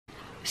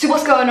So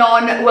what's going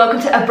on?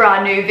 Welcome to a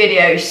brand new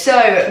video.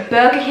 So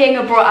Burger King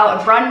have brought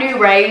out a brand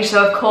new range,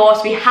 so of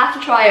course we have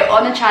to try it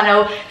on the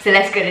channel, so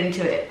let's get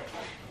into it.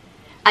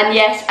 And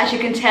yes, as you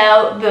can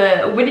tell,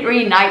 the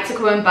wintry nights are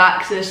coming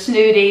back, so the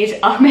Snoodies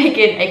are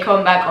making a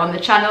comeback on the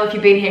channel. If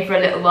you've been here for a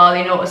little while,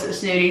 you notice that the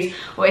Snoodies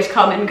always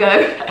come and go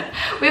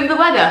with the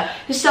weather.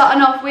 So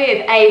starting off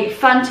with a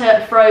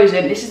Fanta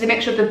Frozen. This is the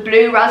mixture of the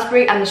blue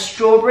raspberry and the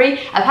strawberry.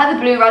 I've had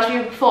the blue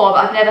raspberry before,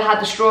 but I've never had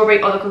the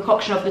strawberry or the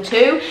concoction of the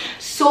two.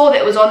 Saw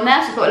that it was on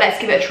there, so I thought let's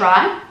give it a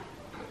try.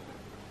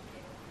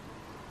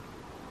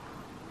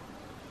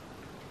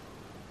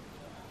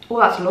 Oh,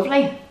 that's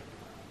lovely.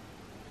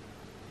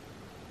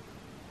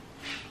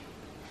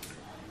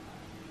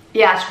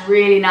 Yeah, it's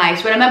really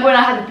nice. When I remember when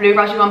I had the blue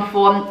raspberry one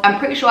before, I'm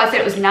pretty sure I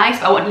said it was nice,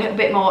 but I want a little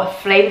bit more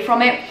flavour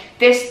from it.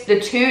 This, the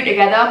two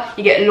together,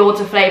 you get loads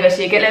of flavour.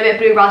 So you get a little bit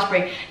of blue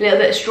raspberry, a little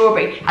bit of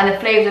strawberry, and the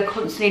flavours are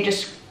constantly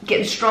just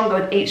getting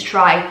stronger with each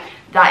try.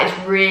 That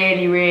is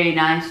really, really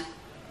nice.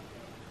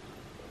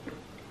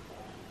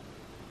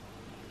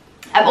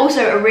 I'm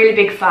also a really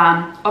big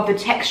fan of the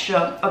texture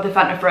of the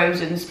Fanta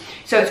Frozens.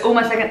 So it's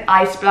almost like an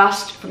ice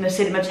blast from the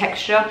cinema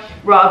texture,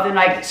 rather than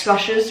like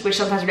slushers, which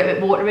sometimes are a little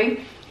bit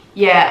watery.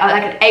 Yeah, I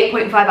like an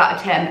 8.5 out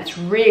of 10. It's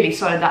really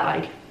solid, that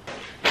like.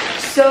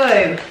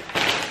 So,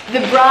 the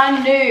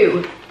brand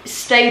new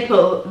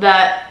staple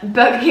that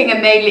Burger King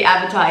are mainly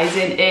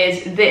advertising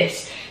is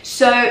this.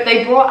 So,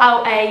 they brought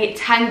out a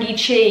tangy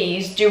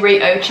cheese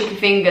Dorito chicken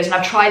fingers, and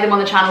I've tried them on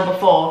the channel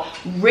before.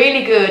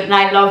 Really good, and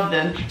I love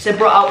them. So, they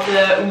brought out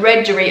the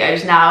red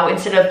Doritos now,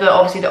 instead of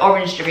obviously the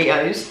orange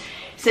Doritos.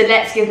 So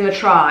let's give them a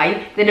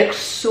try. They look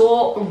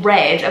so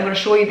red. I'm going to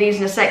show you these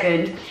in a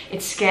second.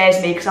 It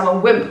scares me because I'm a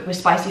wimp with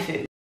spicy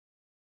food.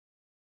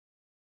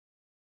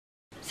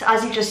 So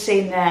as you've just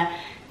seen there,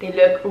 they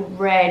look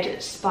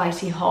red,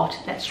 spicy, hot.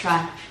 Let's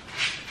try.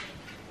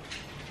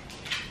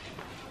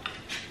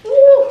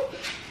 Ooh.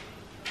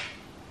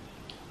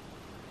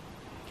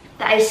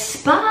 That is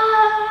spicy.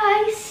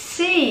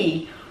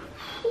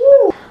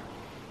 Ooh.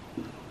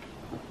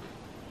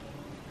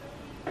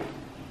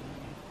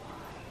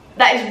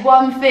 That is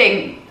one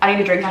thing. I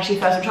need a drink actually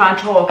first. I'm trying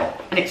to talk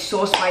and it's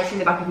so spicy in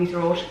the back of my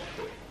throat.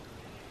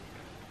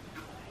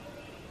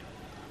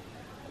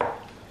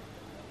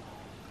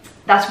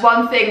 That's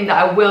one thing that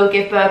I will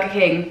give Burger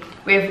King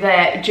with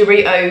their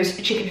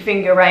Doritos chicken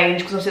finger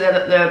range, because obviously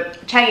they're the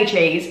tangy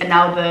cheese and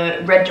now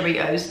the red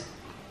Doritos.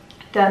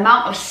 The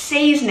amount of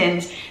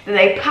seasonings that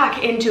they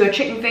pack into a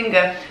chicken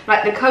finger,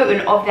 like the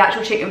coating of the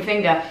actual chicken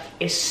finger,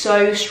 is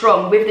so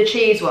strong with the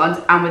cheese ones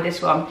and with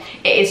this one.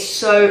 It is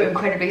so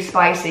incredibly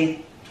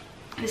spicy.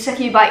 The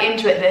second you bite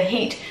into it, the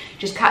heat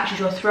just catches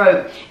your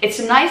throat. It's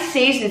some nice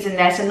seasonings in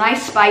there, some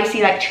nice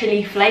spicy like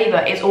chili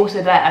flavour is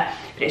also there,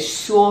 but it's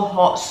so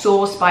hot,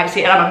 so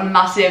spicy, and I'm a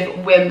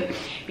massive wimp.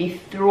 My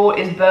throat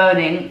is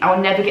burning. I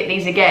will never get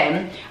these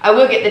again. I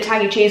will get the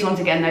tangy cheese ones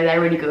again though, they're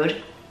really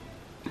good.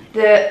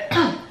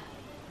 The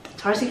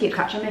sorry, I keep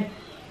catching me.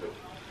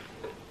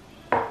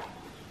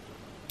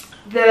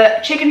 The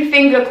chicken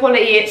finger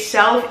quality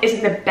itself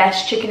isn't the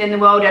best chicken in the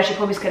world, as you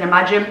probably can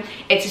imagine.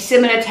 It's a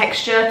similar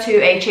texture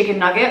to a chicken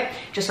nugget,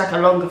 just like a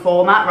longer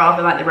format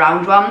rather than like the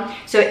round one.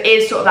 So it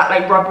is sort of that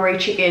like rubbery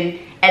chicken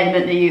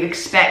element that you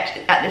expect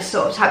at this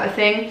sort of type of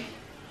thing.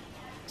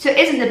 So it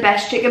isn't the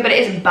best chicken, but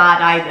it isn't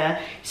bad either.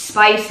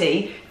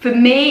 Spicy. For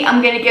me,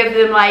 I'm going to give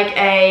them like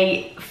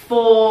a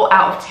 4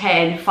 out of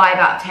 10, 5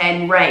 out of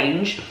 10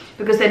 range,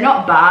 because they're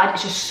not bad.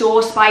 It's just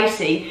so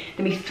spicy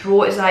that my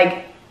throat is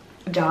like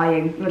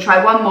dying. I'm gonna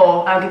try one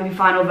more and I'll give you a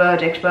final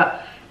verdict,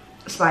 but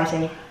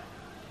spicy.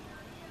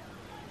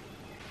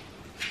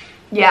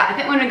 Yeah, I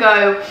think I'm gonna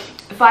go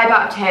 5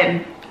 out of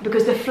 10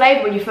 because the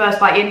flavour when you first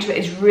bite into it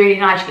is really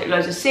nice. You get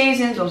loads of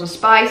seasons, loads of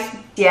spice.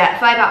 Yeah,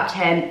 5 out of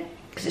 10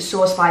 because it's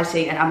so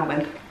spicy and I'm a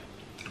wimp.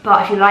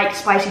 But if you like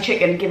spicy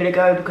chicken, give it a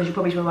go because you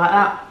probably will like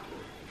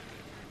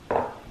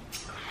that.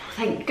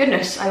 Thank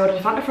goodness I ordered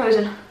a Fanta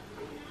Frozen.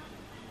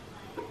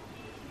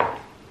 I'm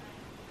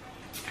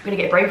gonna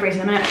get brain freeze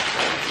in a minute.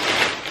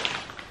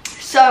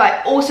 So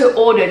I also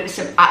ordered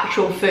some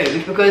actual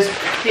food because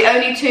the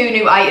only two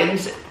new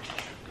items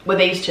were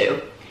these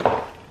two.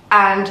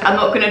 And I'm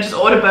not gonna just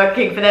order Burger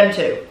King for them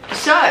two.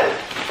 So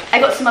I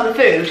got some other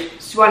food,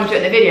 so why don't do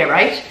it in the video,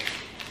 right?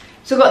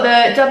 So I've got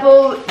the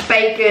double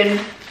bacon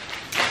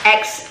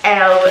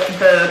XL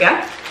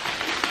burger,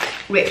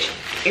 which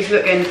is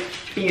looking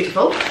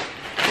beautiful.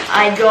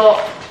 I got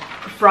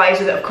fries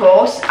with it, of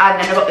course,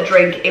 and then I got the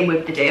drink in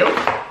with the deal.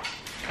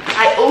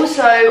 I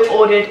also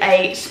ordered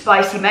a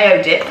spicy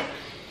mayo dip,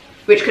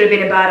 which could have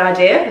been a bad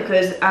idea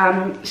because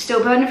I'm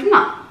still burning from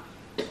that.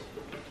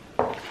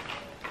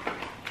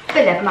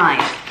 But never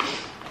mind.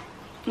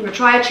 I'm gonna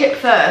try a chip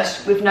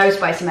first with no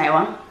spicy mayo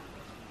on.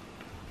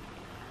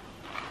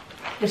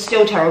 They're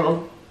still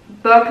terrible.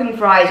 Burger King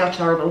fries are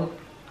terrible.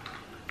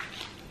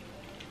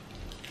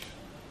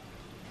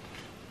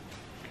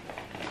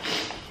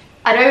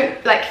 I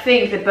don't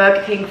think the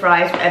Burger King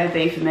fries will ever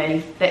be for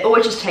me. They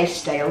always just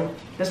taste stale.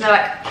 There's no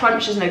like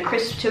crunch, there's no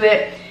crisp to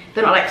it.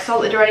 They're not like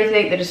salted or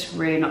anything, they're just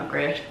really not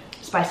great.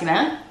 Spicy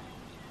mayo.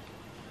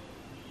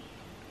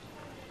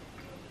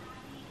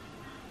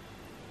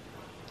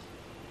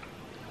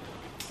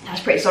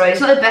 That's pretty solid. It's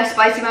not the best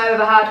spicy mayo I've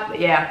ever had, but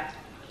yeah,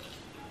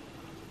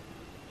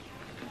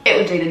 it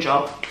would do the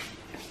job.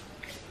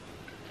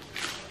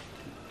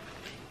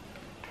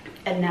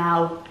 And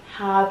now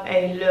have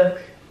a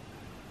look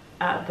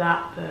at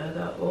that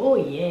burger. Oh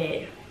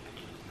yeah.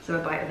 So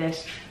a bite of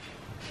this.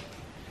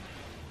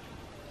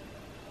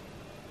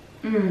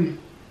 Mmm.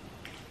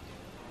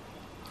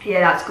 Yeah,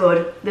 that's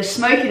good. The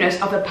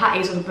smokiness of the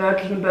patties of the Burger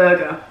King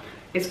burger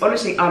is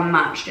honestly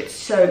unmatched. It's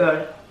so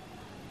good.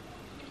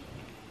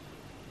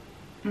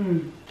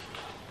 Mmm.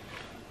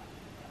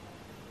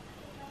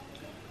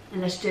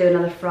 And let's do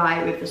another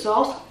fry with the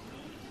sauce.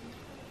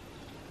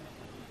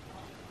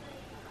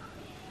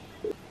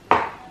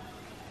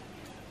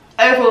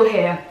 Overall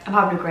here, I'm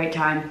having a great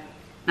time.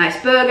 Nice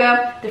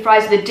burger, the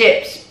fries are the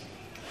dips.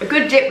 A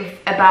good dip with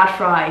a bad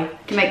fry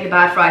can make the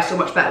bad fry so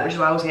much better, which is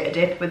why I always get a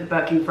dip with the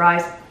Burger King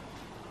fries.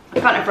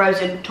 Fanta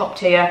Frozen, top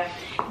tier.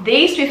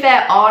 These, to be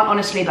fair, aren't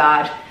honestly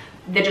bad.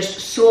 They're just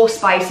so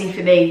spicy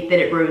for me that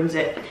it ruins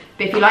it.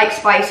 But if you like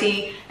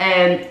spicy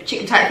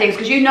chicken type things,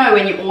 because you know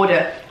when you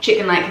order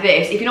chicken like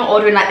this, if you're not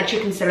ordering like the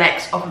chicken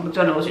selects off of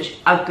McDonald's, which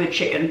are good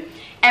chicken,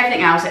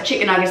 everything else, like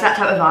chicken nuggets, that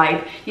type of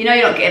vibe, you know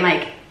you're not getting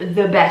like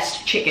the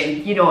best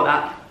chicken, you know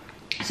that.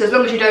 So as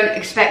long as you don't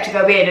expect to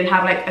go in and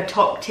have like a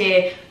top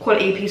tier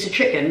quality piece of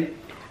chicken,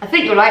 I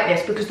think you'll like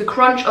this because the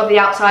crunch of the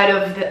outside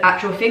of the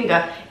actual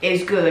finger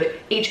is good.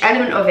 Each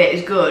element of it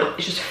is good.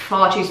 It's just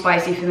far too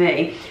spicy for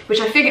me, which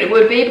I figured it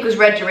would be because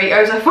red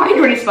Doritos I find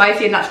really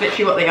spicy and that's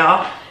literally what they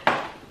are.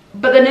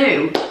 But they're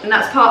new and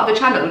that's part of the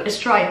channel. Let's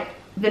try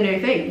the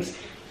new things.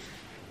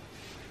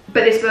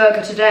 But this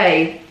burger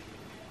today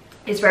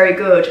is very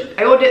good.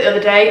 I ordered it the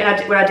other day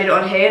and when I did it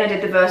on here and I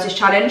did the versus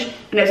challenge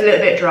and it was a little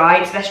bit dry.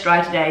 It's less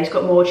dry today. It's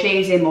got more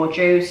cheese in, more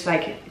juice,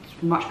 like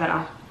it's much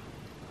better.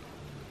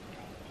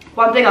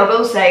 One thing I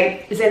will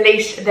say is at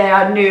least there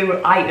are new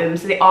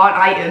items. They aren't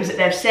items that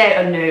they've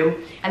said are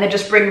new and they're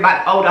just bringing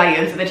back old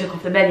items that they took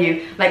off the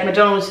menu, like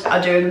McDonald's are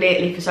doing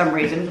lately for some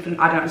reason.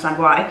 I don't understand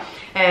why.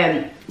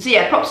 So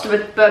yeah, props to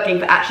Burger King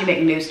for actually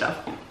making new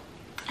stuff.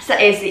 So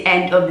that is the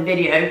end of the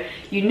video.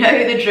 You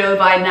know the drill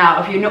by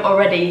now. If you're not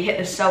already, hit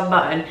the sub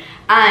button.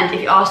 And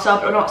if you are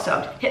subbed or not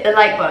subbed, hit the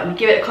like button,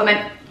 give it a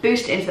comment,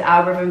 boost it into the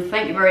algorithm.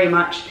 Thank you very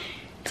much.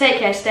 Take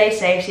care, stay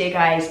safe. See you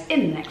guys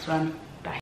in the next one.